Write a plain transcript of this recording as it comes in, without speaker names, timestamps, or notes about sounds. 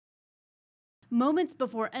Moments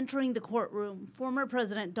before entering the courtroom, former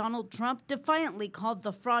President Donald Trump defiantly called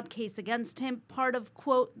the fraud case against him part of,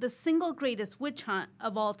 quote, the single greatest witch hunt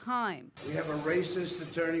of all time. We have a racist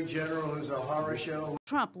attorney general who's a horror show.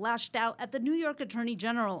 Trump lashed out at the New York Attorney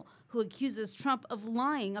General, who accuses Trump of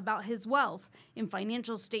lying about his wealth in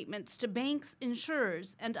financial statements to banks,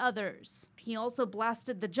 insurers, and others. He also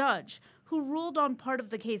blasted the judge, who ruled on part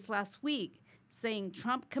of the case last week, saying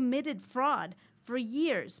Trump committed fraud for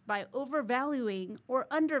years by overvaluing or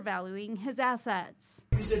undervaluing his assets.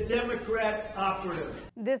 He's a Democrat operative.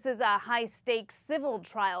 This is a high-stakes civil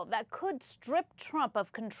trial that could strip Trump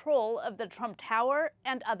of control of the Trump Tower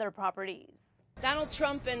and other properties. Donald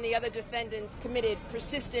Trump and the other defendants committed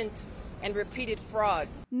persistent and repeated fraud.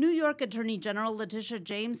 New York Attorney General Letitia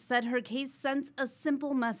James said her case sends a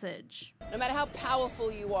simple message. No matter how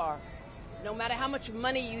powerful you are, no matter how much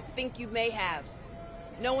money you think you may have,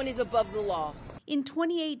 no one is above the law. In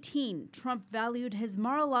 2018, Trump valued his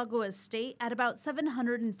Mar-a-Lago estate at about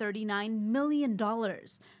 $739 million.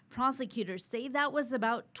 Prosecutors say that was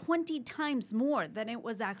about 20 times more than it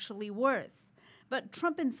was actually worth. But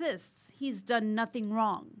Trump insists he's done nothing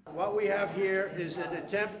wrong. What we have here is an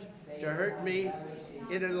attempt to hurt me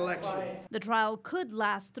in an election. The trial could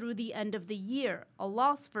last through the end of the year. A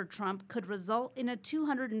loss for Trump could result in a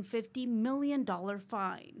 $250 million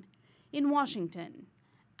fine. In Washington,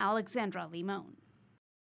 Alexandra Limon.